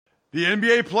The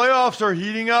NBA playoffs are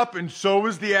heating up, and so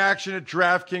is the action at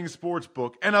DraftKings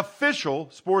Sportsbook, an official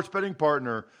sports betting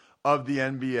partner of the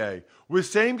NBA. With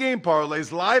same-game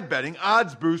parlays, live betting,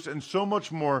 odds boosts, and so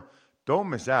much more, don't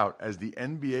miss out as the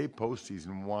NBA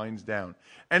postseason winds down.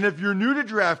 And if you're new to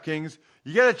DraftKings,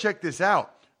 you got to check this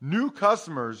out. New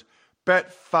customers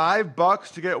bet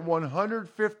 $5 to get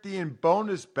 $150 in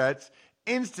bonus bets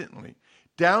instantly.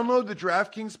 Download the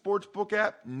DraftKings Sportsbook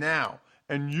app now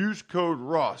and use code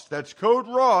Ross. That's code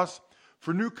Ross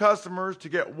for new customers to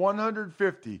get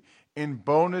 $150 in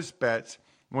bonus bets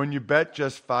when you bet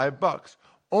just $5.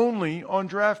 Only on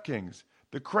DraftKings.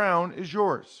 The crown is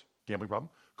yours. Gambling problem?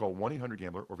 Call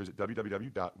 1-800-GAMBLER or visit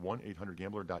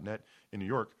www.1800gambler.net. In New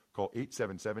York, call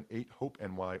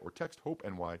 877-8-HOPE-NY or text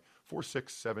HOPE-NY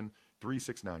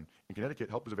 467-369. In Connecticut,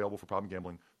 help is available for problem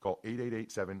gambling. Call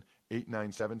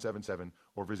 888-7-897-7777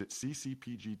 or visit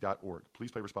ccpg.org.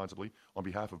 Please play responsibly on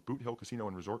behalf of Boot Hill Casino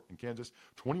and Resort in Kansas.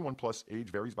 21 plus, age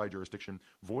varies by jurisdiction.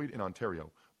 Void in Ontario.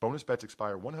 Bonus bets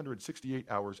expire 168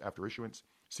 hours after issuance.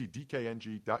 See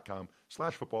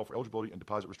dkng.com/football for eligibility and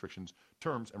deposit restrictions,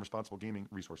 terms, and responsible gaming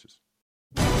resources.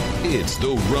 It's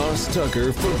the Ross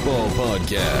Tucker Football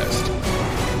Podcast.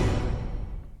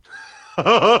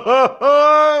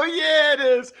 Oh, yeah, it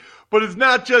is. But it's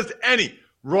not just any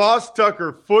Ross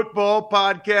Tucker Football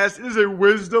Podcast. It is a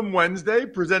Wisdom Wednesday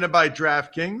presented by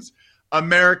DraftKings,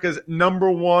 America's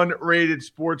 #1 rated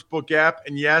sportsbook app.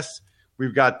 And yes,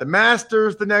 we've got the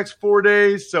Masters the next 4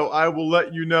 days, so I will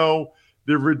let you know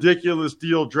the ridiculous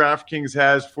deal DraftKings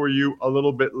has for you a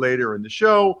little bit later in the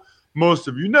show. Most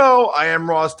of you know I am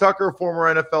Ross Tucker,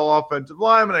 former NFL offensive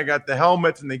lineman. I got the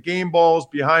helmets and the game balls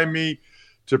behind me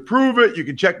to prove it. You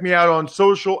can check me out on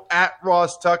social at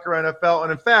Ross Tucker NFL.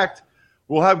 And in fact,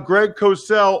 we'll have Greg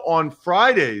Cosell on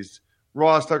Friday's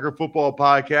Ross Tucker Football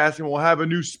Podcast, and we'll have a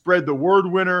new Spread the Word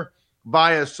winner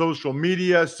via social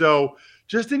media. So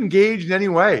just engage in any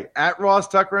way at Ross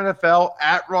Tucker NFL,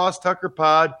 at Ross Tucker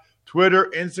Pod,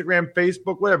 Twitter, Instagram,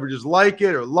 Facebook, whatever. Just like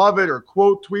it or love it or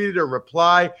quote tweet it or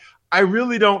reply. I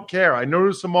really don't care. I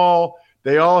notice them all.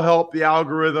 They all help the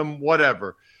algorithm,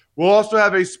 whatever. We'll also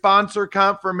have a sponsor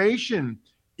confirmation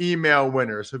email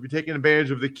winner. So if you're taking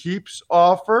advantage of the Keeps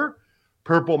offer,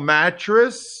 Purple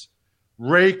Mattress,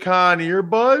 Raycon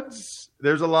earbuds,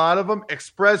 there's a lot of them.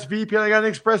 ExpressVPN. I got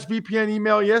an ExpressVPN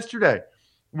email yesterday,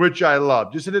 which I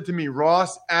love. Just send it to me,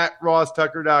 Ross at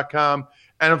RossTucker.com.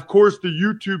 And, of course, the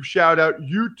YouTube shout-out,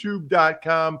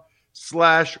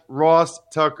 youtube.com/Ross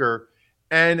Tucker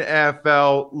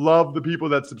NFL. Love the people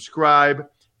that subscribe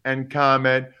and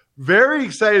comment. Very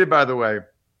excited, by the way,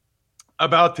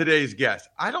 about today's guest.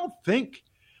 I don't think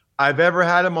I've ever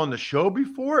had him on the show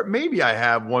before. Maybe I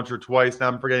have once or twice. Now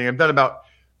I'm forgetting. I've done about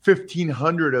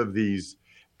 1,500 of these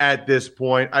at this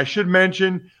point. I should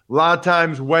mention, a lot of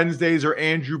times Wednesdays are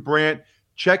Andrew Brandt.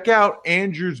 Check out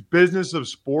Andrew's Business of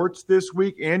Sports this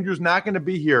week. Andrew's not going to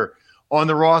be here on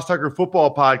the Ross Tucker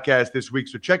Football Podcast this week.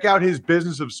 So check out his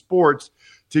Business of Sports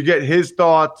to get his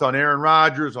thoughts on Aaron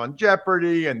Rodgers, on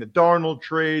Jeopardy, and the Darnold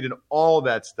trade and all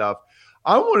that stuff.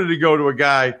 I wanted to go to a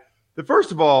guy that,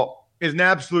 first of all, is an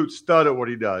absolute stud at what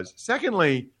he does.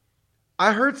 Secondly,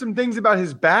 I heard some things about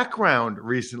his background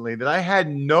recently that I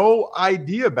had no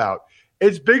idea about.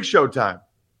 It's Big Show time.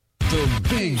 The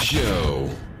Big Show.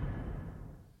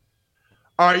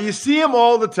 All right, you see him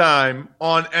all the time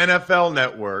on NFL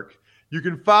Network. You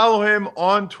can follow him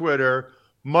on Twitter,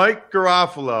 Mike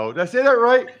Garafolo. Did I say that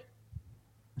right?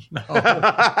 No.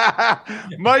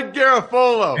 Mike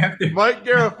Garafolo. Mike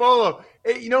Garafolo.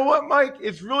 Hey, you know what, Mike?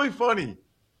 It's really funny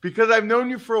because I've known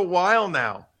you for a while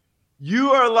now. You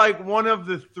are like one of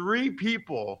the three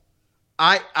people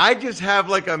I just have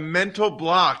like a mental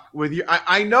block with you.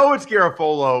 I know it's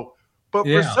Garafolo, but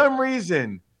for some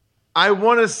reason, I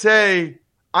want to say,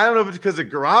 I don't know if it's because of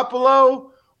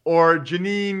Garoppolo or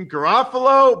Janine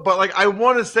Garofalo, but like I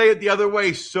want to say it the other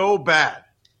way so bad.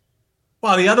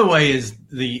 Well, the other way is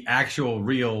the actual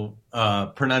real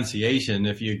pronunciation.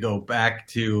 If you go back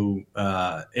to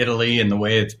Italy and the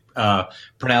way it's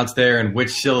pronounced there and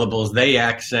which syllables they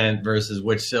accent versus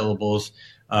which syllables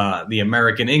the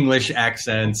American English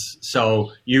accents.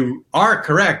 So you are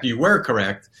correct. You were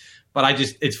correct. But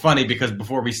it's funny because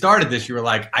before we started this, you were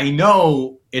like, I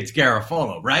know it's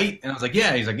Garofalo, right? And I was like,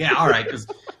 yeah. He's like, yeah, all right. Because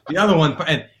the other one,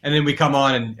 and then we come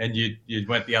on and you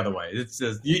went the other way. It's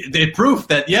just proof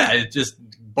that, it just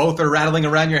both are rattling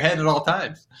around your head at all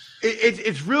times.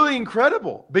 It's really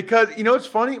incredible because, it's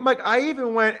funny, Mike, I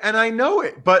even went, and I know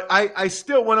it, but I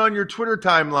still went on your Twitter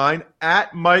timeline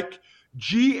at Mike,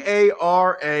 Garafolo,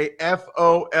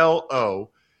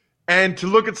 and to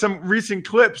look at some recent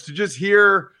clips to just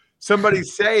hear somebody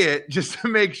say it just to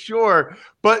make sure.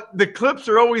 But the clips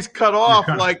are always cut off,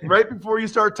 like right before you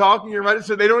start talking. You're right,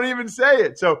 so they don't even say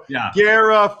it. So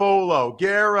Garafolo.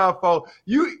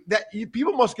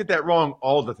 People must get that wrong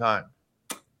all the time.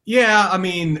 Yeah, I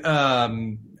mean,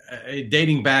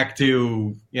 dating back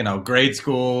to grade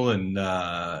school and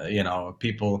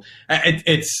people.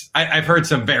 I've heard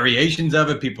some variations of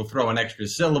it. People throw an extra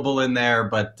syllable in there,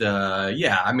 but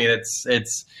I mean,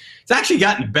 it's actually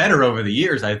gotten better over the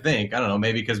years. I think. I don't know,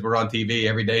 maybe because we're on TV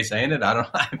every day saying it. I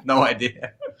have no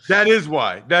idea. That is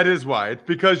why. It's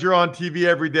because you're on TV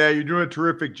every day. You're doing a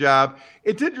terrific job.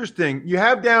 It's interesting. You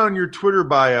have down your Twitter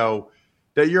bio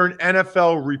that you're an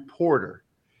NFL reporter.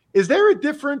 Is there a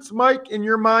difference, Mike, in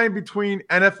your mind between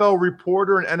NFL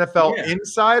reporter and NFL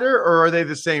insider, or are they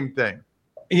the same thing?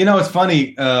 It's funny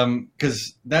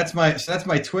because that's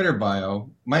my Twitter bio.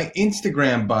 My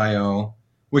Instagram bio,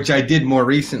 which I did more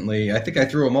recently, I think I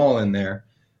threw them all in there.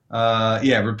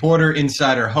 Reporter,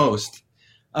 insider, host.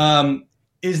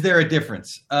 Is there a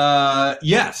difference?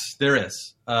 Yes, there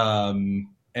is. Now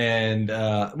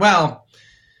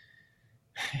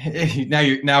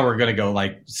we're going to go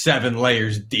like 7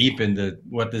 layers deep into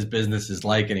what this business is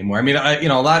like anymore. I mean,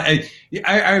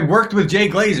 I worked with Jay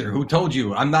Glazer, who told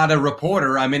you I'm not a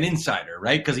reporter, I'm an insider,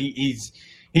 right? Because he's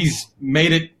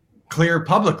made it clear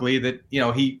publicly that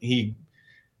he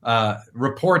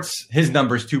reports his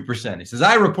numbers 2%. He says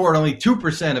I report only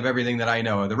 2% of everything that I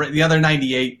know. The other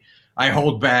 98 I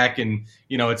hold back, and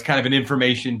it's kind of an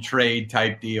information trade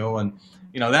type deal, and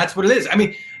that's what it is. I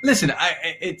mean, listen,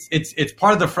 it's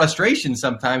part of the frustration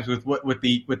sometimes with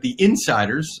the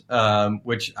insiders,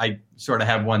 which I sort of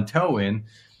have one toe in.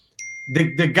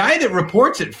 The guy that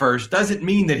reports it first doesn't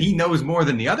mean that he knows more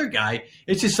than the other guy.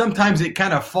 It's just sometimes it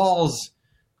kind of falls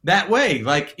that way.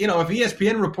 Like, if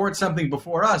ESPN reports something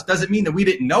before us, doesn't mean that we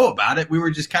didn't know about it. We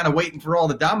were just kind of waiting for all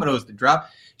the dominoes to drop.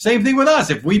 Same thing with us.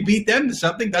 If we beat them to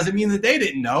something, doesn't mean that they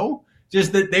didn't know.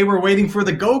 Just that they were waiting for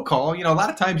the go call. A lot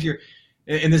of times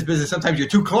in this business, sometimes you're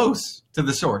too close to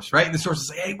the source, right? And the source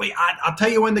will say, hey, wait, I'll tell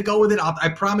you when to go with it. I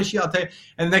promise you, I'll tell you.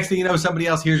 And the next thing you know, somebody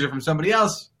else hears it from somebody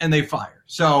else, and they fire.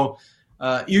 So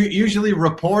usually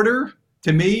reporter,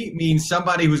 to me, means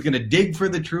somebody who's going to dig for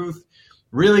the truth,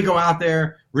 really go out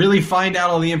there, really find out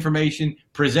all the information,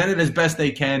 present it as best they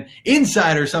can.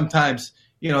 Insider, sometimes,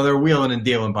 they're wheeling and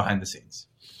dealing behind the scenes.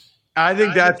 I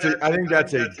think that's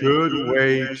a good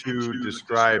way to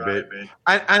describe it.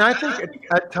 And I think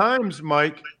at times,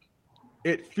 Mike,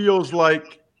 it feels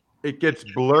like it gets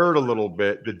blurred a little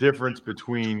bit, the difference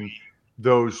between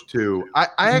those two. I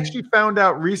actually found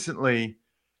out recently,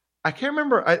 I can't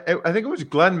remember, I think it was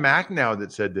Glenn Macnow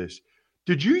that said this.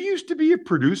 Did you used to be a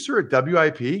producer at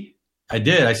WIP? I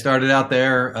did. I started out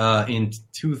there in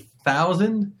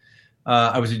 2000.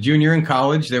 I was a junior in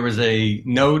college. There was a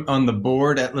note on the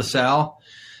board at LaSalle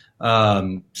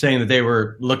saying that they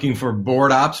were looking for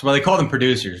board ops. Well, they call them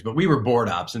producers, but we were board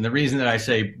ops. And the reason that I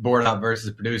say board op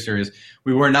versus producer is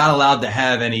we were not allowed to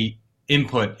have any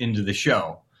input into the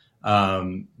show.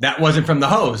 That wasn't from the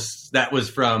hosts. That was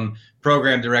from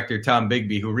program director Tom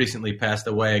Bigby, who recently passed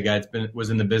away. A guy that was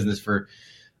in the business for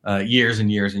years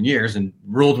and years and years and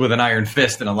ruled with an iron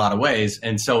fist in a lot of ways.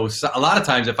 And so a lot of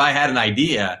times if I had an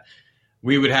idea,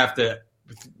 we would have to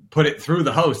put it through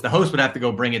the host. The host would have to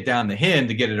go bring it down to him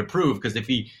to get it approved. Because if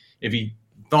he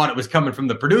thought it was coming from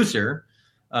the producer,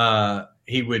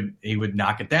 he would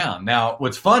knock it down. Now,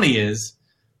 what's funny is,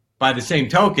 by the same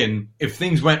token, if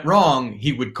things went wrong,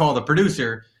 he would call the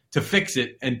producer to fix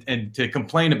it and to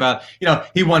complain about.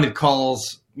 He wanted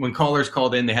calls. When callers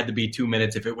called in, they had to be 2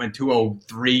 minutes. If it went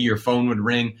 2:03, your phone would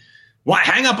ring. Why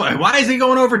hang up? Why is he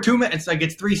going over 2 minutes? Like,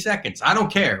 it's 3 seconds. I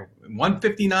don't care.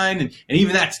 1:59, and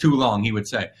even that's too long, he would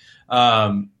say.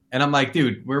 And I'm like,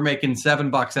 dude, we're making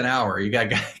 $7 an hour. You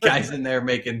got guys in there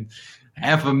making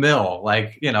 $500,000.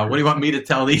 Like, what do you want me to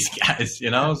tell these guys?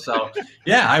 So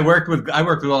yeah, I worked with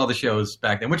all the shows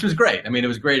back then, which was great. I mean, it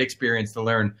was a great experience to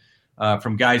learn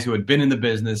from guys who had been in the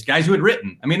business, guys who had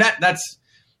written. I mean, that's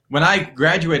when I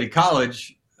graduated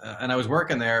college and I was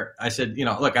working there. I said,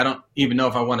 look, I don't even know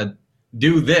if I want to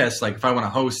do this. Like, if I want to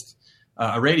host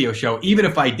a radio show, even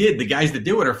if I did, the guys that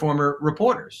do it are former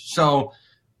reporters. So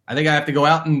I think I have to go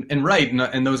out and write.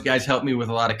 And those guys helped me with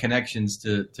a lot of connections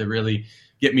to really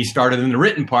get me started in the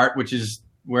written part, which is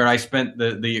where I spent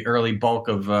the early bulk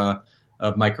of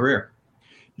my career.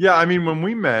 Yeah. I mean, when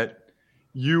we met,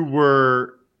 you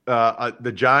were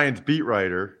the Giants beat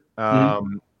writer,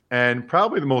 and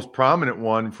probably the most prominent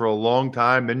one for a long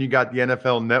time. Then you got the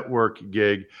NFL Network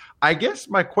gig. I guess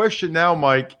my question now,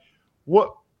 Mike,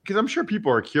 because I'm sure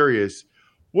people are curious,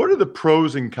 what are the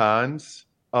pros and cons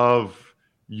of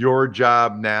your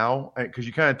job now? Because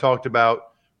you kind of talked about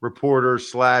reporter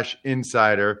 /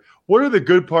 insider. What are the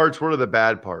good parts? What are the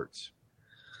bad parts?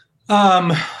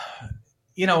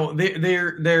 You know,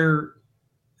 they're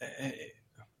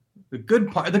the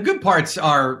good part. The good parts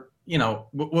are, you know,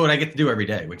 what I get to do every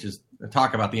day, which is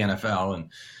talk about the NFL and,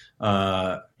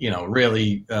 you know,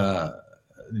 really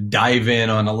dive in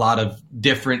on a lot of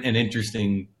different and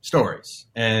interesting stories,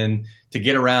 and to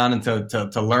get around and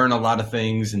to learn a lot of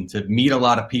things and to meet a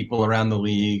lot of people around the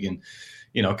league and,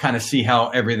 you know, kind of see how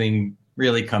everything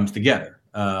really comes together.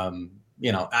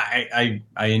 You know, I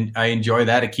enjoy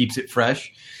that. It keeps it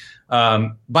fresh.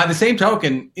 By the same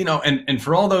token, you know, and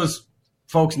for all those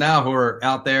folks now who are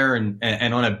out there and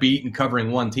on a beat and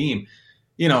covering one team,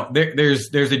 you know,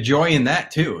 there's a joy in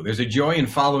that too. There's a joy in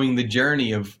following the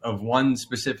journey of one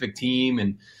specific team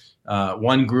and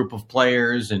one group of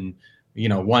players and, you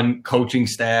know, one coaching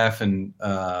staff and,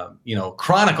 you know,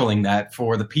 chronicling that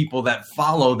for the people that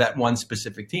follow that one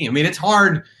specific team. I mean, it's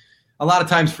hard a lot of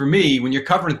times for me when you're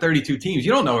covering 32 teams,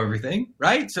 you don't know everything,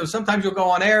 right? So sometimes you'll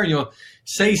go on air and you'll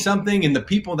say something and the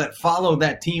people that follow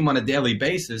that team on a daily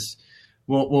basis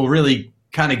will really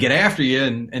kind of get after you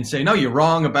and say, no, you're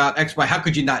wrong about X, Y. How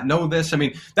could you not know this? I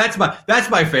mean, that's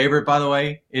my favorite, by the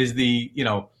way, is the, you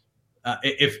know,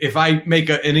 if I make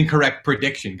an incorrect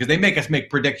prediction, because they make us make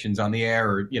predictions on the air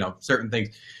or, you know, certain things,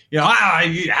 you know,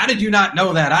 how did you not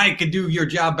know that? I could do your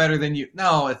job better than you.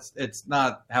 No, it's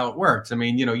not how it works. I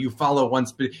mean, you know, you follow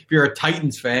if you're a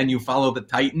Titans fan, you follow the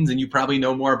Titans and you probably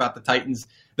know more about the Titans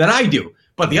than I do.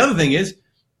 But the other thing is,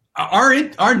 our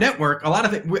network, a lot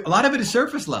of it is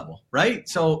surface level, right?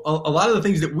 So a lot of the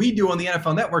things that we do on the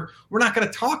NFL Network, we're not going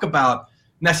to talk about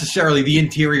necessarily the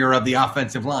interior of the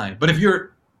offensive line. But if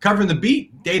you're covering the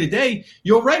beat day to day,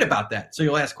 you'll write about that. So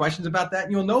you'll ask questions about that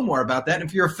and you'll know more about that. And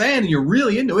if you're a fan and you're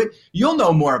really into it, you'll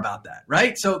know more about that,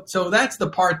 right? So that's the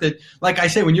part that, like I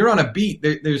say, when you're on a beat,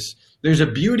 there's a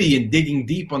beauty in digging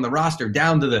deep on the roster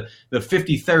down to the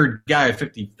 53rd guy,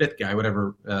 55th guy,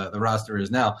 whatever the roster is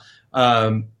now.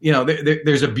 You know,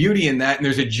 there's a beauty in that and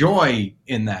there's a joy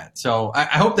in that. So I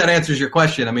hope that answers your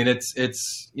question. I mean,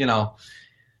 it's you know,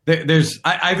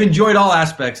 I've enjoyed all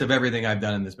aspects of everything I've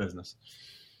done in this business.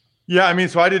 Yeah, I mean,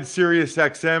 so I did Sirius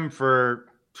XM for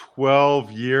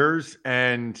 12 years,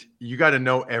 and you got to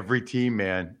know every team,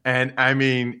 man. And I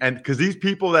mean, and because these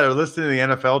people that are listening to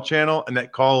the NFL channel and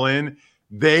that call in,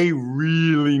 they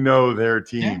really know their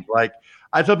team. Yeah. Like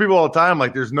I tell people all the time,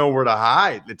 like there's nowhere to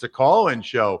hide. It's a call-in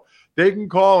show. They can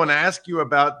call and ask you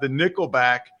about the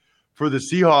Nickelback for the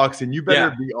Seahawks, and you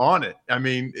better be on it. I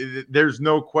mean, there's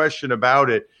no question about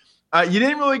it. You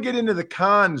didn't really get into the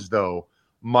cons, though,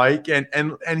 Mike,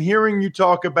 and hearing you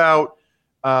talk about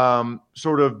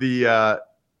sort of the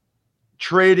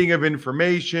trading of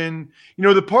information, you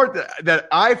know, the part that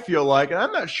I feel like, and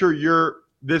I'm not sure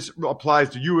this applies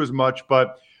to you as much,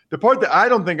 but the part that I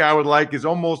don't think I would like is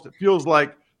almost, it feels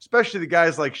like, especially the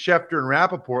guys like Schefter and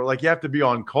Rappaport, like you have to be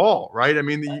on call, right? I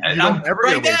mean, you don't ever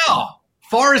right now.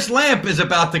 Forrest Lamp is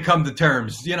about to come to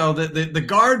terms. You know, the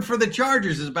guard for the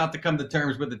Chargers is about to come to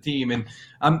terms with the team, and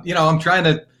I'm trying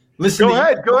to listen. Go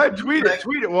ahead, tweet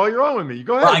it while you're on with me.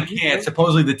 Go ahead. Well, I can't.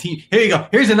 Supposedly the team. Here you go.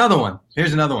 Here's another one.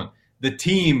 The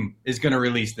team is going to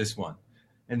release this one,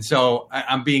 and so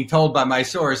I'm being told by my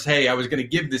source, hey, I was going to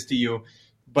give this to you,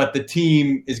 but the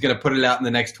team is going to put it out in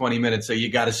the next 20 minutes, so you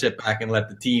got to sit back and let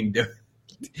the team do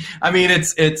it. I mean,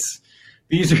 it's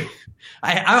these are.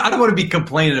 I don't want to be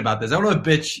complaining about this. I don't want to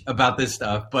bitch about this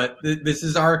stuff, but this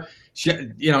is our,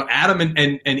 you know, Adam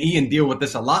and Ian deal with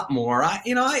this a lot more. I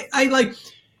like,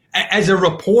 as a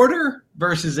reporter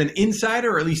versus an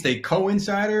insider, or at least a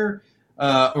co-insider,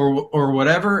 or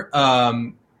whatever.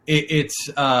 I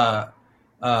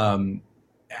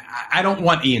don't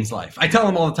want Ian's life. I tell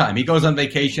him all the time. He goes on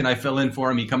vacation. I fill in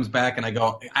for him. He comes back, and I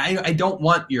go, I don't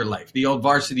want your life. The old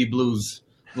Varsity Blues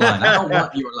line. I don't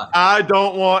want your life. I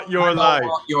don't want your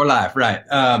life. Right.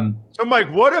 So,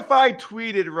 Mike, what if I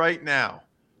tweeted right now,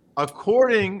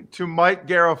 according to Mike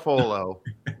Garafolo,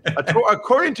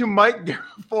 according to Mike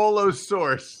Garafolo's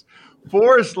source,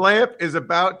 Forrest Lamp is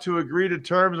about to agree to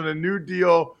terms on a new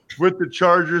deal with the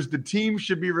Chargers. The team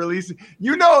should be releasing.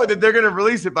 You know that they're going to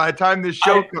release it by the time this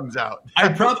show comes out. I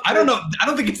don't know. I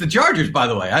don't think it's the Chargers, by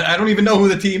the way. I don't even know who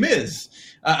the team is.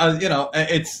 You know,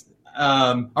 it's.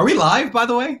 Are we live, by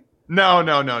the way? No.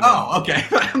 Oh, okay.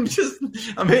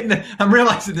 I'm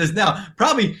realizing this now.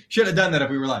 Probably should have done that if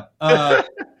we were live.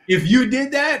 If you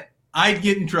did that, I'd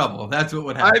get in trouble. That's what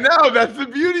would happen. I know. That's the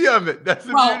beauty of it.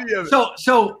 Beauty of it.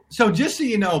 So just so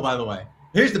you know, by the way,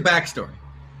 here's the backstory.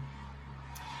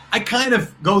 I kind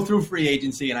of go through free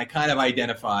agency and I kind of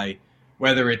identify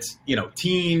whether it's, you know,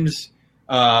 teams,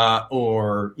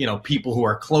 or people who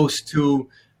are close to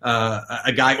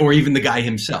a guy, or even the guy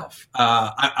himself.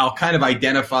 I'll kind of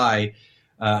identify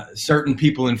certain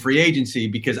people in free agency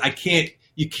because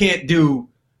you can't do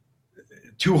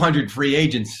 200 free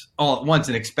agents all at once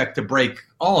and expect to break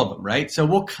all of them, right? So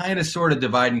we'll kind of sort of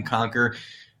divide and conquer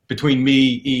between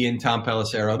me, Ian, Tom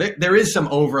Pelissero. There is some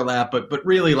overlap, but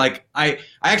really, like, I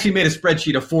actually made a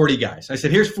spreadsheet of 40 guys. I said,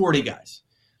 here's 40 guys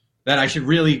that I should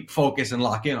really focus and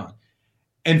lock in on.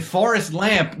 And Forrest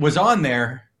Lamp was on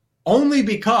there only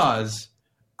because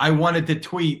I wanted to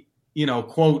tweet,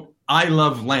 quote, "I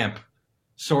love Lamp,"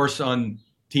 source on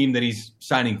team that he's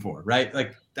signing for, right?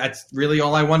 Like, that's really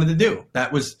all I wanted to do.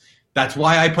 That's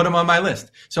why I put him on my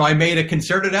list. So I made a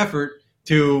concerted effort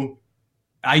to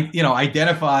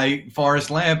identify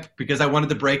Forrest Lamp because I wanted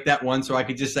to break that one so I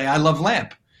could just say, "I love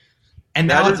Lamp." And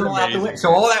now it's all out the window. So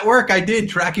all that work I did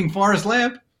tracking Forrest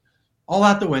Lamp, all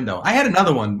out the window. I had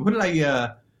another one. Who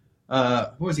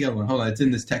was the other one? Hold on. It's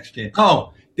in this text chain.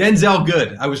 Oh, Denzel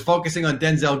Good. I was focusing on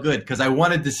Denzel Good because I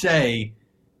wanted to say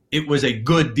it was a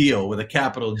good deal with a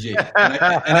capital G. And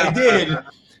I did.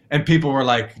 And people were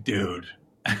like, dude.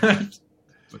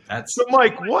 So,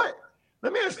 Mike, what?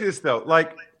 Let me ask you this, though.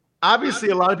 Like, obviously,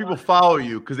 a lot of people follow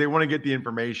you because they want to get the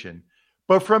information.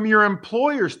 But from your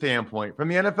employer standpoint, from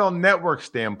the NFL Network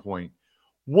standpoint,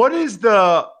 what is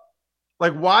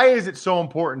why is it so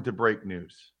important to break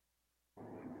news?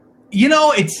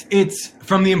 It's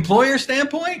from the employer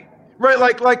standpoint, right?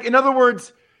 Like in other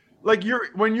words, like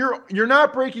you're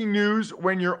not breaking news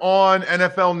when you're on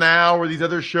NFL Now or these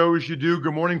other shows you do.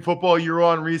 Good Morning Football you're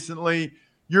on recently.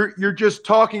 You're just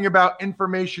talking about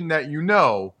information that you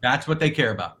know. That's what they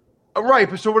care about. Right.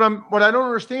 But so what I don't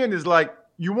understand is, like,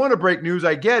 you want to break news,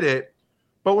 I get it,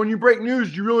 but when you break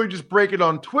news, you really just break it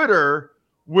on Twitter,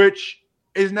 which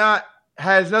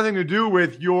has nothing to do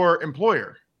with your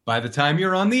employer. By the time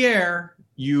you're on the air,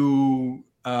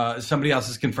 somebody else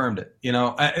has confirmed it.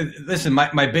 Listen,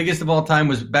 my biggest of all time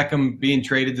was Beckham being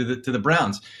traded to the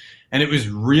Browns, and it was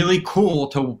really cool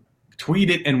to tweet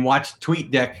it and watch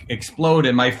TweetDeck explode,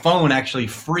 and my phone actually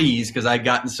freeze because I'd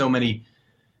gotten so many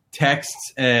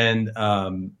texts and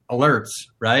alerts,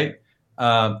 right?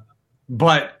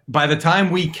 But by the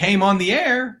time we came on the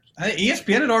air,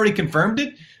 ESPN had already confirmed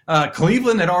it.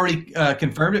 Cleveland had already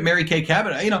confirmed it. Mary Kay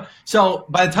Cabot, So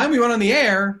by the time we went on the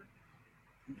air,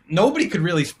 nobody could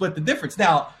really split the difference.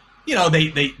 Now,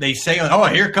 they say, "Oh,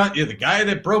 here comes the guy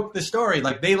that broke the story."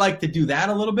 Like, they like to do that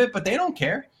a little bit, but they don't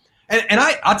care. And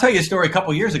I'll tell you a story. A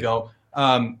couple of years ago,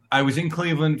 I was in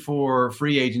Cleveland for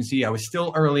free agency. I was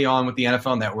still early on with the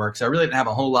NFL Network, so I really didn't have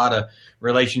a whole lot of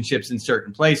relationships in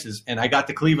certain places. And I got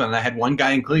to Cleveland, and I had one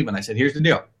guy in Cleveland. I said, "Here's the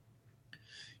deal.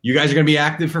 You guys are going to be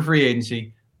active for free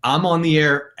agency. I'm on the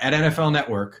air at NFL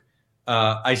Network."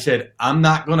 I said, "I'm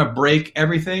not going to break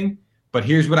everything, but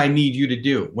here's what I need you to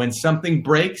do. When something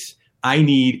breaks, I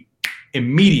need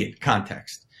immediate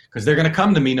context because they're going to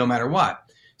come to me no matter what."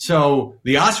 So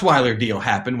the Osweiler deal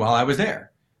happened while I was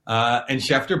there. And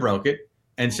Schefter broke it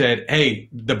and said, "Hey,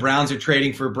 the Browns are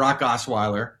trading for Brock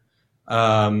Osweiler,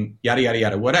 yada, yada,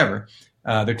 yada, whatever.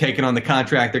 They're taking on the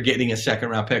contract. They're getting a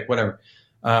second-round pick, whatever."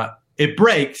 It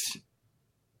breaks.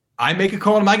 I make a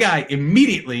call to my guy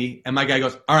immediately, and my guy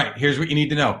goes, "All right, here's what you need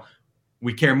to know.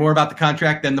 We care more about the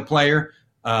contract than the player.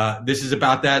 This is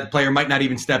about that. The player might not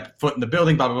even step foot in the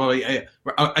building, blah, blah,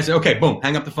 blah." I said, "Okay, boom,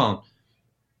 hang up the phone."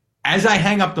 As I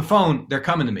hang up the phone, they're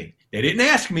coming to me. They didn't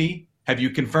ask me, "Have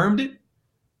you confirmed it?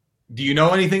 Do you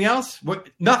know anything else?" What?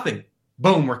 Nothing.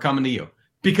 Boom, we're coming to you.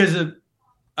 Because of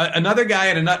another guy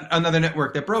at another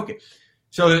network that broke it.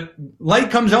 So the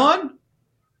light comes on,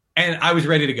 and I was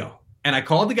ready to go. And I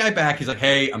called the guy back. He's like,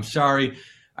 "Hey, I'm sorry.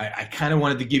 I kind of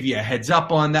wanted to give you a heads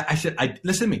up on that." I said,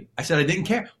 "Listen to me." I said, "I didn't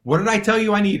care. What did I tell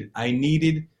you I needed? I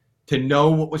needed to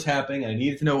know what was happening. I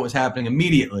needed to know what was happening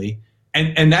immediately."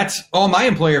 And that's all my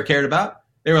employer cared about.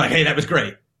 They were like, "Hey, that was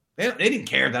great." They didn't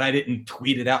care that I didn't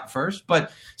tweet it out first.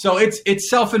 But so it's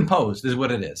self-imposed is what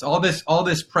it is. All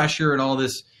this pressure and all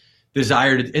this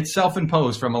desire it's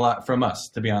self-imposed from us,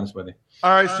 to be honest with you.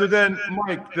 All right. So then,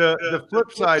 Mike, the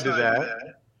flip side to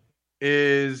that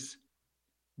is,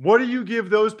 what do you give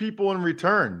those people in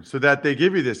return so that they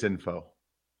give you this info?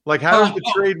 Like, how does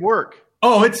the trade work?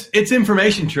 Oh, it's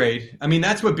information trade. I mean,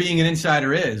 that's what being an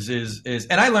insider is,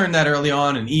 and I learned that early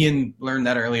on, and Ian learned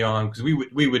that early on because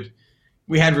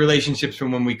we had relationships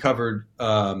from when we covered,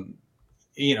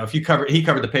 he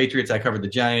covered the Patriots, I covered the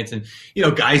Giants, and,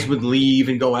 guys would leave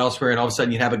and go elsewhere, and all of a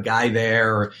sudden you'd have a guy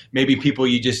there, or maybe people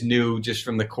you just knew just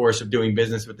from the course of doing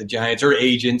business with the Giants, or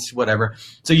agents, whatever.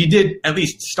 So you did at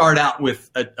least start out with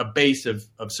a base of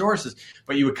sources,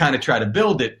 but you would kind of try to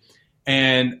build it.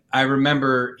 And I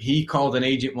remember he called an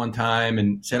agent one time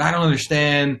and said, I don't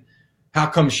understand. How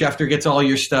come Schefter gets all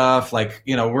your stuff? Like,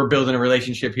 we're building a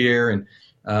relationship here. And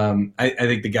I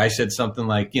think the guy said something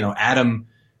like,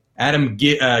 Adam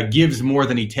gives more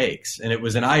than he takes. And it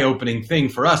was an eye-opening thing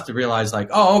for us to realize, like,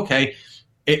 oh, okay,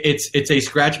 it's a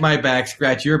scratch my back,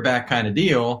 scratch your back kind of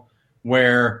deal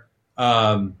where,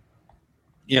 they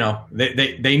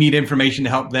need information to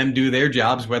help them do their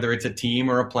jobs, whether it's a team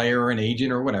or a player or an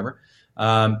agent or whatever.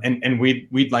 And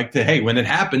we'd like to, hey, when it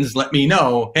happens, let me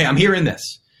know. Hey, I'm hearing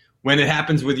this. When it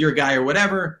happens with your guy or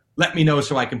whatever, let me know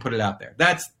so I can put it out there.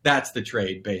 That's the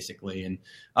trade basically. And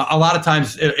a lot of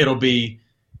times it'll be,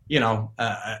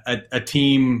 a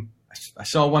team. I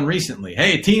saw one recently.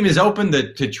 Hey, a team is open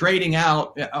to trading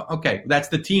out. Okay, that's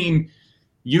the team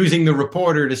using the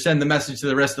reporter to send the message to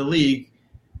the rest of the league.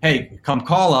 Hey, come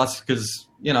call us because,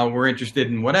 we're interested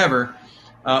in whatever.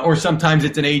 Or sometimes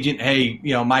it's an agent. Hey,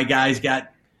 my guy's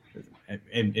got,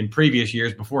 in previous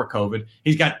years before COVID,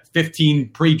 he's got 15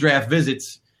 pre-draft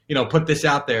visits, put this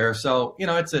out there. So,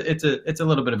 it's a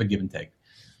little bit of a give and take.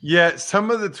 Yeah,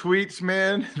 some of the tweets,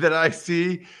 man, that I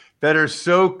see that are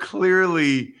so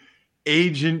clearly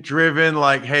agent driven,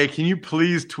 like, hey, can you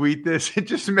please tweet this? It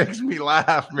just makes me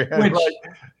laugh, man.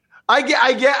 I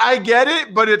get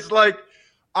it, but it's like,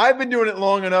 I've been doing it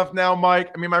long enough now, Mike.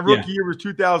 I mean, my rookie year was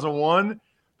 2001,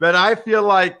 but I feel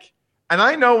like, and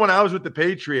I know when I was with the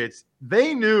Patriots,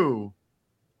 they knew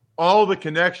all the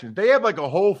connections. They have like a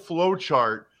whole flow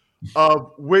chart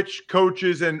of which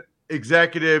coaches and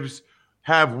executives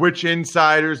have which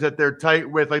insiders that they're tight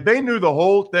with. Like, they knew the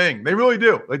whole thing. They really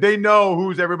do. Like, they know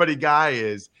who's everybody guy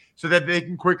is so that they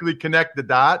can quickly connect the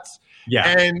dots. Yeah.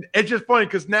 And it's just funny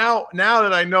because now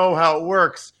that I know how it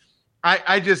works,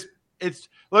 it's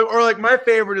like, or like my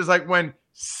favorite is like when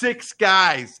 6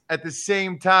 guys at the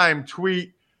same time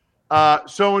tweet,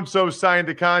 so-and-so signed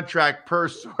a contract per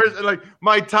source. And like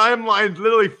my timeline's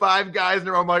literally 5 guys in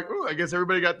a row. I'm like, ooh, I guess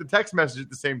everybody got the text message at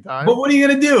the same time. But what are you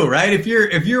going to do, right? If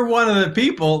you're one of the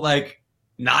people, like,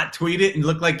 not tweet it and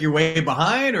look like you're way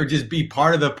behind or just be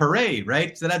part of the parade,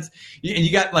 right? So and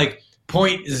you got like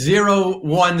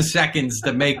 0.01 seconds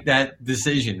to make that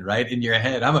decision, right, in your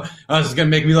head. This is going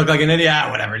to make me look like an idiot,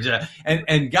 whatever.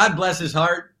 And God bless his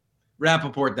heart,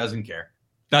 Rappaport doesn't care.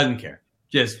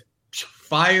 Just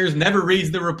fires, never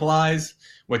reads the replies,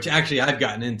 which actually I've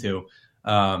gotten into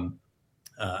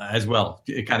as well.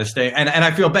 It kind of and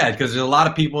I feel bad because there's a lot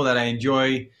of people that I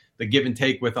enjoy the give and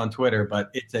take with on Twitter, but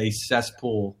it's a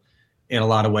cesspool in a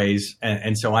lot of ways,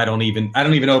 and so I don't even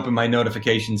open my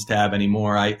notifications tab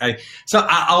anymore. I'll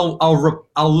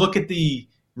look at the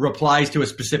replies to a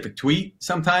specific tweet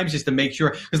sometimes just to make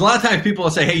sure, because a lot of times people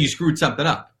will say, "Hey, you screwed something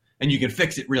up," and you can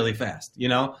fix it really fast,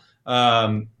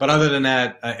 But other than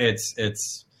that,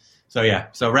 it's so yeah.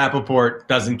 So Rappaport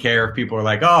doesn't care if people are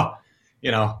like, "Oh,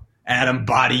 Adam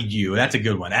bodied you." That's a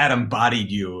good one. Adam bodied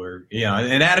you, or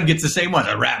and Adam gets the same one.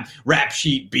 A rap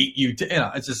sheet beat you.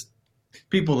 It's just.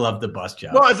 People love the bus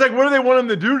job. Well, it's like, what do they want them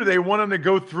to do? Do they want them to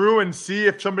go through and see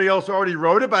if somebody else already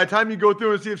wrote it? By the time you go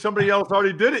through and see if somebody else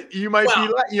already did it, you might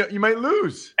you might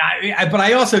lose. But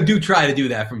I also do try to do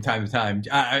that from time to time,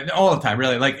 all the time,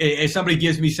 really. Like if somebody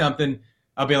gives me something,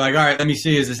 I'll be like, all right, let me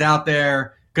see, is this out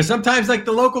there? Because sometimes like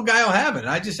the local guy will have it, and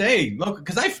I just say, local,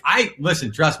 because I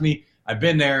listen, trust me, I've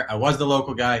been there. I was the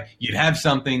local guy. You'd have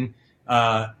something.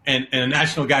 And a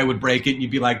national guy would break it, and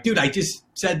you'd be like, dude, I just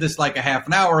said this like a half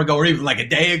an hour ago or even like a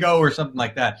day ago or something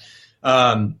like that.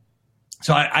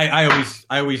 So I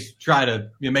always try to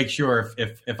make sure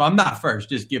if I'm not first,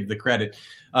 just give the credit.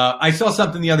 I saw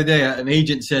something the other day. An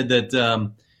agent said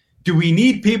that do we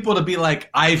need people to be like,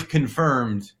 I've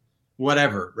confirmed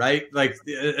whatever, right? Like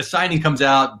a signing comes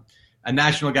out, a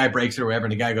national guy breaks it or whatever,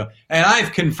 and the guy go, and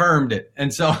I've confirmed it.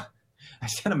 And so I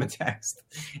sent him a text,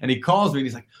 and he calls me, and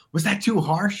he's like, was that too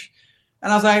harsh?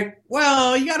 And I was like,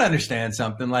 well, you got to understand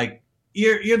something. Like,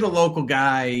 you're the local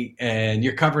guy, and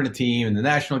you're covering a team, and the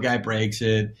national guy breaks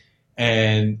it,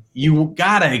 and you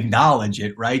got to acknowledge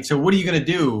it, right? So what are you going to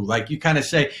do? Like, you kind of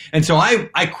say – and so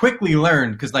I quickly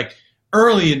learned, because, like,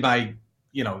 early in my,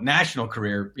 national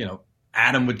career,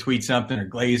 Adam would tweet something or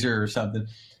Glazer or something,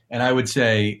 and I would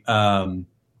say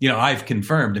I've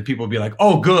confirmed, and people would be like,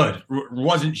 oh, good.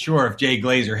 Wasn't sure if Jay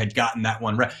Glazer had gotten that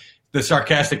one right. The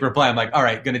sarcastic reply, I'm like, all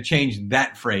right, going to change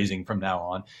that phrasing from now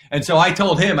on. And so I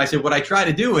told him, I said, what I try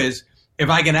to do is if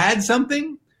I can add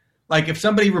something, like if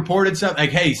somebody reported something,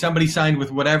 like, hey, somebody signed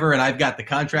with whatever, and I've got the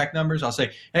contract numbers, I'll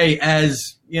say, hey,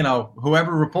 as,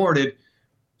 whoever reported,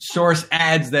 source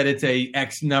adds that it's a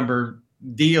X number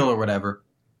deal or whatever.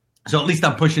 So at least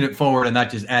I'm pushing it forward and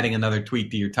not just adding another tweet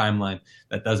to your timeline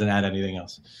that doesn't add anything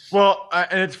else. Well,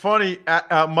 and it's funny,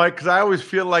 Mike, because I always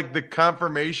feel like the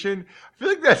confirmation, I feel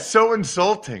like that's so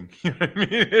insulting. You know what I mean?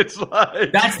 It's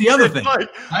like that's the other thing. Like,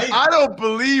 I don't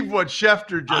believe what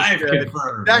Schefter just said.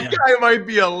 Confirmed, that guy might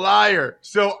be a liar.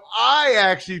 So I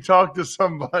actually talked to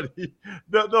somebody.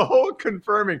 The whole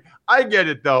confirming. I get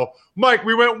it though, Mike.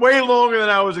 We went way longer than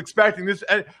I was expecting. This,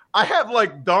 and I have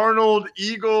like Darnold,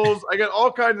 Eagles. I got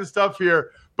all kinds of stuff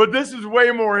here. But this is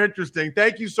way more interesting.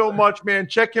 Thank you so much, man.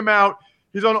 Check him out.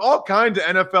 He's on all kinds of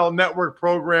NFL Network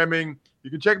programming.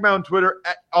 You can check him out on Twitter,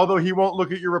 although he won't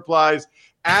look at your replies,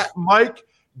 at Mike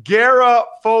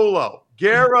Garafolo.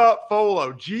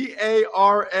 Garafolo,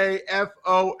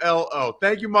 Garafolo.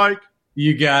 Thank you, Mike.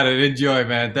 You got it. Enjoy,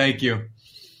 man. Thank you.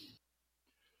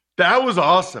 That was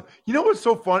awesome. You know what's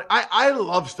so funny? I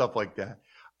love stuff like that.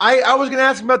 I was going to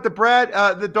ask him about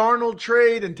the Darnold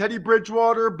trade and Teddy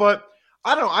Bridgewater, but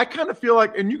I don't know. I kind of feel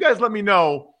like, and you guys let me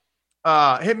know,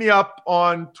 hit me up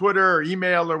on Twitter or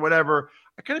email or whatever.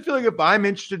 I kind of feel like if I'm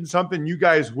interested in something, you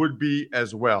guys would be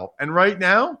as well. And right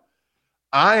now,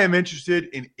 I am interested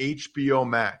in HBO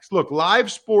Max. Look,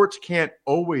 live sports can't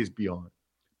always be on,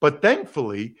 but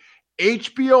thankfully,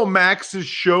 HBO Max's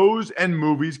shows and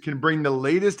movies can bring the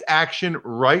latest action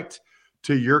right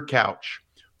to your couch.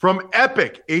 From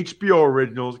epic HBO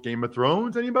originals, Game of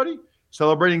Thrones, anybody?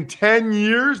 Celebrating 10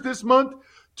 years this month,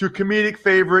 to comedic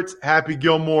favorites, Happy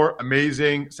Gilmore,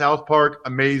 amazing, South Park,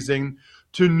 amazing,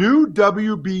 to new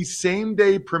WB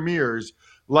same-day premieres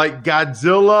like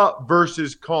Godzilla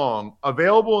vs. Kong,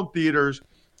 available in theaters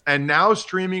and now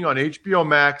streaming on HBO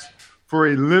Max for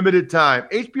a limited time.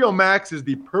 HBO Max is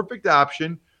the perfect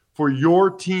option for your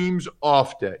team's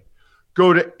off day.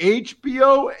 Go to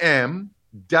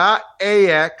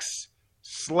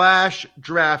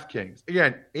HBOM.ax/DraftKings.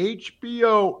 Again,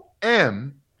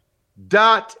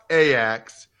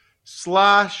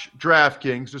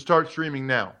 HBOM.ax/DraftKings to start streaming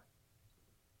now.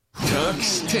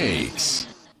 Tux Takes.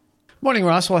 Morning,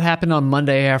 Ross. What happened on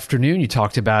Monday afternoon? You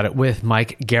talked about it with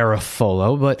Mike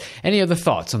Garafolo, but any other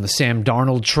thoughts on the Sam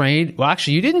Darnold trade? Well,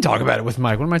 actually, you didn't talk about it with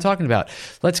Mike. What am I talking about?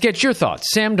 Let's get your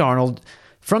thoughts. Sam Darnold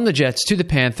from the Jets to the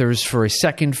Panthers for a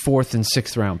 2nd, 4th, and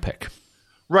 6th round pick.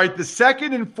 Right. The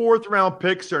 2nd and 4th round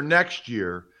picks are next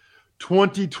year,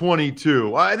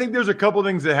 2022. I think there's a couple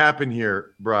things that happen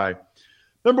here, Bri.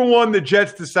 Number one, the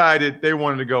Jets decided they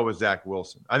wanted to go with Zach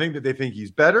Wilson. I think that they think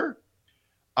he's better.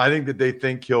 I think that they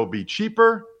think he'll be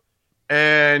cheaper.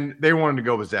 And they wanted to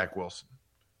go with Zach Wilson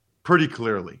pretty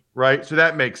clearly, right? So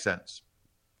that makes sense.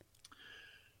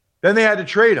 Then they had to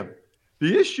trade him.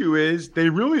 The issue is they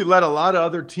really let a lot of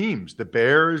other teams, the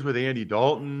Bears with Andy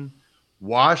Dalton,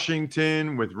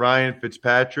 Washington with Ryan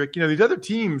Fitzpatrick, these other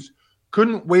teams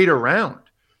couldn't wait around.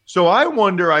 So I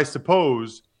wonder, I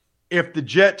suppose, if the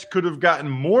Jets could have gotten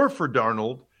more for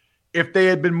Darnold if they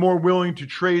had been more willing to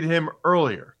trade him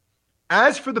earlier.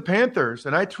 As for the Panthers,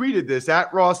 and I tweeted this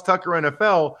at Ross Tucker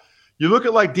NFL, you look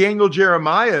at like Daniel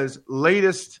Jeremiah's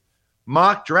latest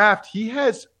mock draft, he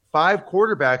has 5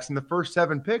 quarterbacks in the first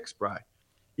 7 picks, Bri.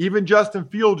 Even Justin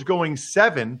Fields going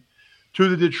 7 to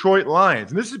the Detroit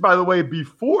Lions. And this is, by the way,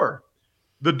 before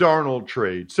the Darnold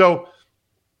trade. So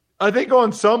I think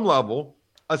on some level,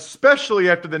 especially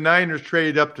after the Niners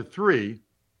traded up to 3,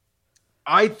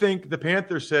 I think the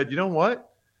Panthers said, you know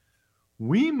what?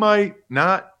 We might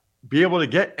not be able to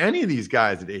get any of these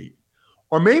guys at 8.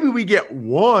 Or maybe we get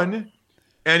one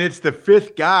and it's the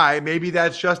 5th guy. Maybe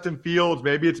that's Justin Fields.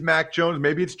 Maybe it's Mac Jones.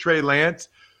 Maybe it's Trey Lance.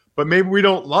 But maybe we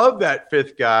don't love that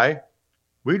 5th guy.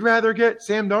 We'd rather get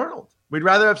Sam Darnold. We'd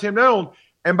rather have Sam Darnold.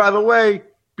 And by the way,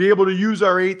 be able to use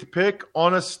our 8th pick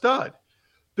on a stud.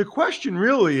 The question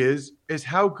really is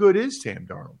how good is Sam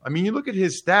Darnold? I mean, you look at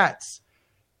his stats.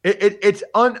 It's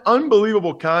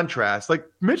unbelievable contrast. Like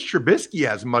Mitch Trubisky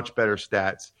has much better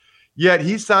stats, yet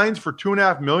he signs for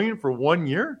 $2.5 million for 1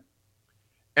 year.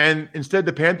 And instead,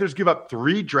 the Panthers give up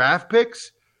 3 draft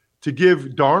picks to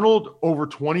give Darnold over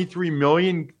 $23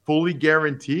 million fully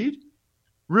guaranteed.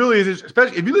 Really,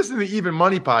 especially if you listen to the Even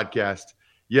Money podcast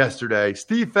yesterday,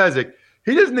 Steve Fezzik,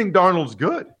 he doesn't think Darnold's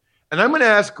good. And I'm going to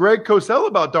ask Greg Cosell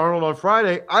about Darnold on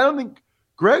Friday. I don't think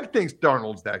Greg thinks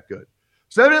Darnold's that good.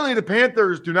 So evidently the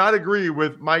Panthers do not agree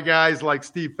with my guys like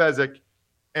Steve Fezzik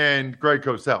and Greg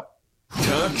Cosell.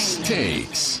 Tux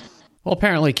Takes. Well,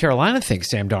 apparently Carolina thinks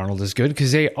Sam Darnold is good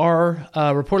because they are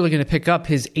reportedly going to pick up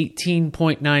his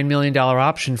 $18.9 million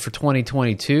option for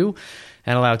 2022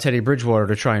 and allow Teddy Bridgewater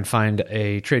to try and find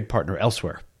a trade partner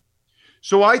elsewhere.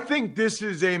 So I think this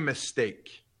is a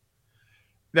mistake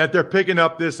that they're picking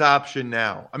up this option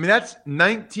now. I mean, that's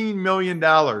 $19 million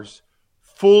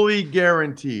fully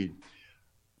guaranteed.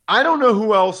 I don't know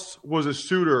who else was a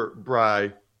suitor,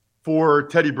 Bri, for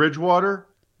Teddy Bridgewater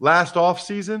last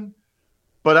offseason,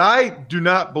 but I do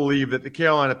not believe that the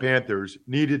Carolina Panthers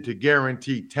needed to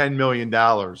guarantee $10 million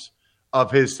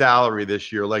of his salary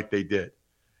this year like they did.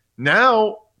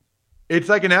 Now, it's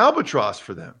like an albatross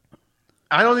for them.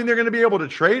 I don't think they're going to be able to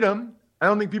trade him. I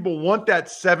don't think people want that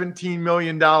 $17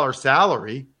 million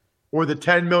salary or the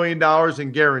 $10 million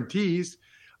in guarantees.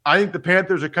 I think the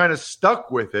Panthers are kind of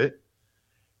stuck with it.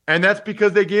 And that's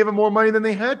because they gave him more money than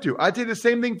they had to. I'd say the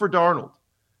same thing for Darnold.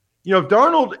 You know, if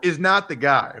Darnold is not the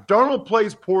guy, if Darnold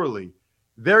plays poorly,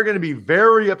 they're going to be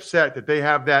very upset that they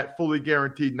have that fully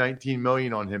guaranteed $19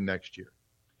 million on him next year.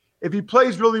 If he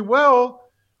plays really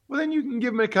well, then you can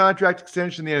give him a contract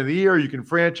extension at the end of the year. You can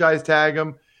franchise tag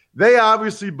him. They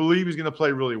obviously believe he's going to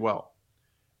play really well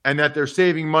and that they're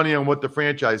saving money on what the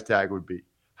franchise tag would be.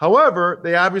 However,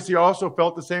 they obviously also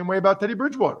felt the same way about Teddy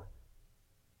Bridgewater.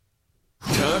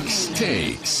 Tux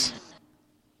Takes.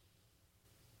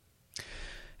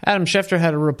 Adam Schefter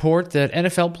had a report that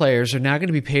NFL players are now going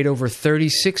to be paid over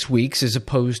 36 weeks as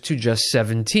opposed to just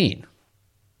 17.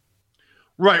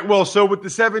 Right. Well, so with the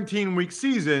 17-week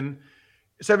season,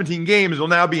 17 games will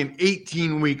now be an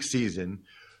 18-week season.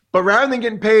 But rather than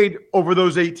getting paid over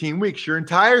those 18 weeks, your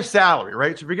entire salary,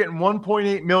 right? So if you're getting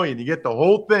 $1.8 million, you get the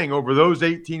whole thing over those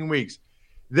 18 weeks.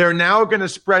 They're now going to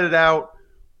spread it out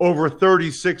over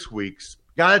 36 weeks.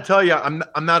 Got to tell you, I'm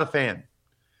not a fan.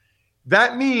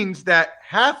 That means that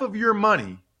half of your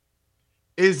money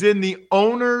is in the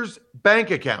owner's bank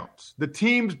accounts, the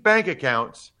team's bank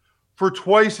accounts, for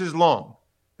twice as long.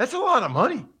 That's a lot of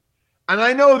money. And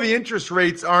I know the interest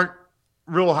rates aren't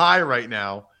real high right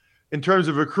now in terms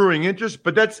of accruing interest,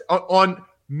 but that's on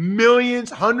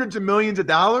millions, hundreds of millions of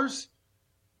dollars.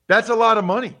 That's a lot of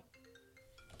money.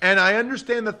 And I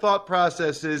understand the thought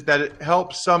process is that it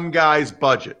helps some guys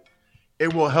budget.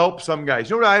 It will help some guys.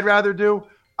 You know what I'd rather do?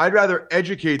 I'd rather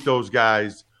educate those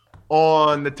guys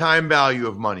on the time value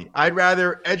of money. I'd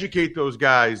rather educate those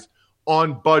guys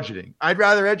on budgeting. I'd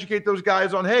rather educate those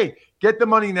guys on, hey, get the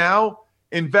money now,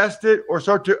 invest it, or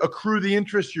start to accrue the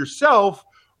interest yourself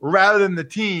rather than the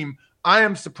team. I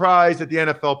am surprised that the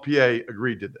NFLPA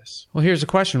agreed to this. Well, here's a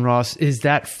question, Ross. Is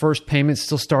that first payment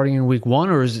still starting in week one,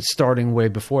 or is it starting way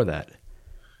before that?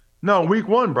 No, week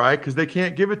one, Brian, because they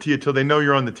can't give it to you until they know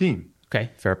you're on the team. Okay,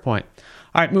 fair point.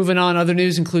 All right, moving on. Other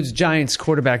news includes Giants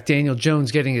quarterback Daniel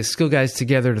Jones getting his skill guys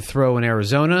together to throw in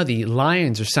Arizona. The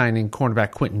Lions are signing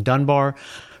cornerback Quentin Dunbar.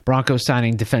 Broncos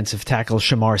signing defensive tackle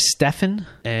Shamar Stephen.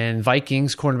 And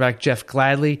Vikings cornerback Jeff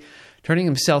Gladney turning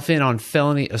himself in on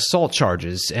felony assault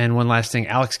charges. And one last thing,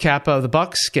 Alex Kappa of the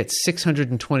Bucks gets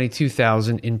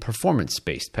 $622,000 in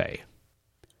performance-based pay.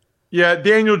 Yeah,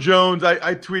 Daniel Jones,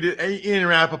 I tweeted, Ian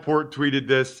Rappaport tweeted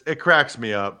this. It cracks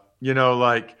me up. You know,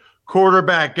 like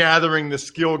quarterback gathering the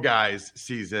skill guys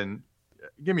season.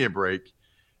 Give me a break.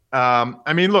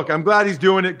 I mean, look, I'm glad he's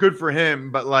doing it. Good for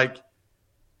him. But like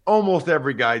almost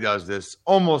every guy does this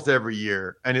almost every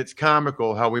year. And it's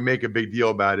comical how we make a big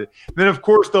deal about it. And then, of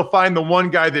course, they'll find the one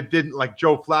guy that didn't, like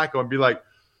Joe Flacco, and be like,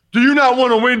 do you not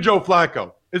want to win, Joe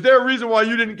Flacco? Is there a reason why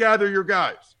you didn't gather your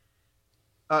guys?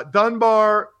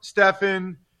 Dunbar,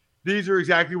 Stephen, these are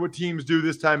exactly what teams do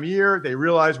this time of year. They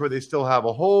realize where they still have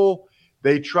a hole.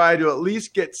 They try to at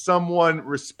least get someone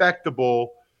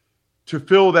respectable to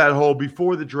fill that hole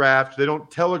before the draft. They don't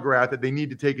telegraph that they need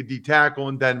to take a D tackle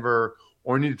in Denver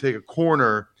or need to take a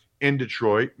corner in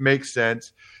Detroit. Makes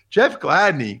sense. Jeff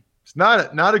Gladney, it's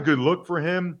not a good look for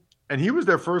him, and he was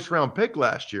their first-round pick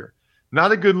last year.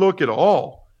 Not a good look at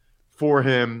all for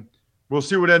him. We'll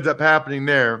see what ends up happening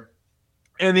there.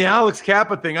 And the Alex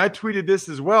Kappa thing, I tweeted this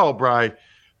as well, Bri,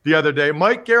 the other day.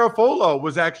 Mike Garafolo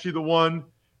was actually the one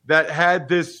that had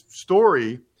this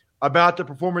story about the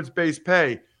performance-based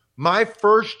pay. My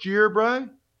first year, Bri,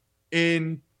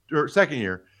 second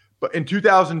year, but in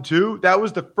 2002, that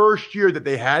was the first year that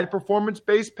they had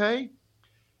performance-based pay.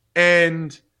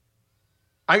 And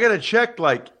I got a check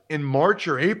like in March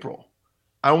or April,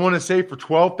 I want to say for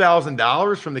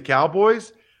 $12,000 from the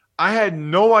Cowboys. I had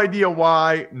no idea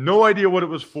why, no idea what it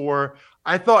was for.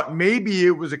 I thought maybe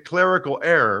it was a clerical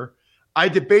error. I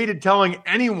debated telling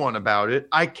anyone about it.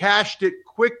 I cashed it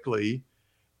quickly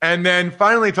and then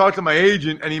finally talked to my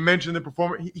agent, and he mentioned the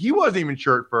performance. He wasn't even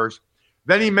sure at first.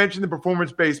 Then he mentioned the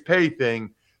performance-based pay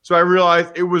thing. So I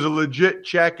realized it was a legit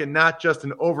check and not just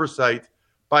an oversight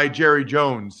by Jerry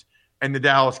Jones and the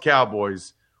Dallas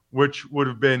Cowboys, which would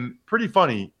have been pretty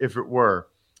funny if it were.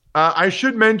 I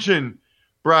should mention,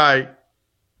 Bri,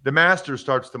 the Masters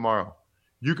starts tomorrow.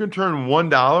 You can turn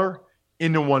 $1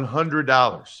 into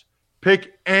 $100.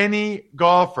 Pick any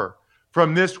golfer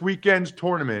from this weekend's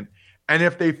tournament, And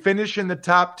if they finish in the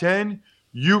top 10,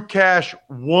 you cash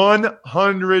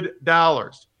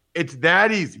 $100. It's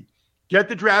that easy. Get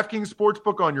the DraftKings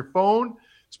Sportsbook on your phone,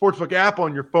 Sportsbook app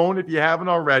on your phone if you haven't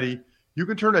already. You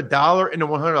can turn $1 into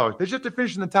 $100. They just have to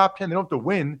finish in the top 10. They don't have to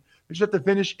win. They just have to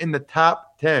finish in the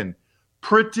top 10.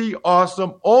 Pretty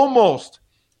awesome. Almost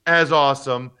as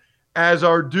awesome as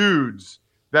our dudes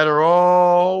that are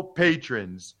all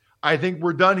patrons. I think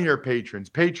we're done here, patrons.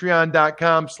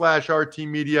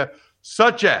 Patreon.com/RTmedia,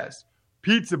 such as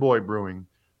Pizza Boy Brewing,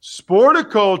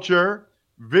 Sporticulture,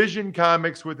 Vision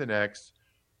Comics with an X,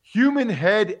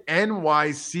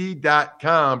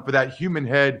 HumanHeadNYC.com for that Human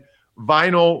Head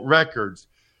vinyl records.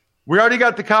 We already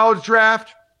got the college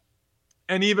draft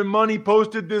and even money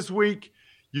posted this week.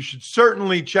 You should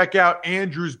certainly check out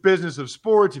Andrew's Business of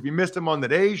Sports if you missed him on the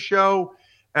Today Show.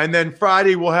 And then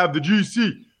Friday, we'll have the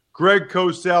GC, Greg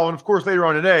Cosell. And, of course, later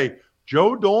on today,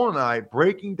 Joe Dolan and I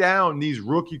breaking down these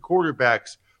rookie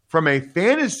quarterbacks from a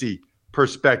fantasy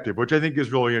perspective, which I think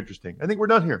is really interesting. I think we're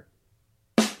done here.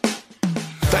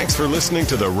 Thanks for listening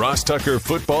to the Ross Tucker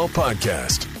Football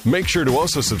Podcast. Make sure to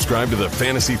also subscribe to the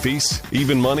Fantasy Feast,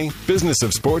 Even Money, Business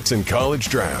of Sports, and College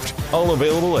Draft. All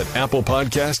available at Apple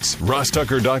Podcasts,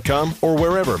 RossTucker.com, or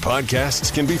wherever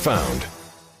podcasts can be found.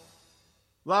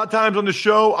 A lot of times on the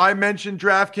show, I mentioned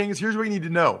DraftKings. Here's what you need to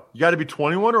know. You got to be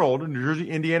 21 or older, New Jersey,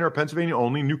 Indiana, or Pennsylvania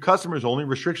only. New customers only.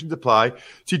 Restrictions apply.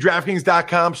 See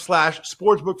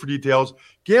DraftKings.com/sportsbook for details.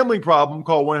 Gambling problem,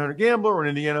 call 1-800-GAMBLER, or in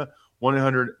Indiana,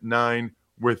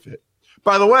 1-800-9-WITH-IT.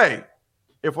 By the way,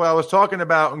 if what I was talking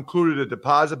about included a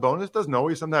deposit bonus, doesn't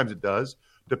always, sometimes it does.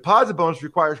 Deposit bonus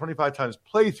requires 25 times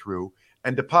playthrough,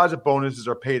 and deposit bonuses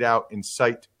are paid out in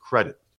site credit.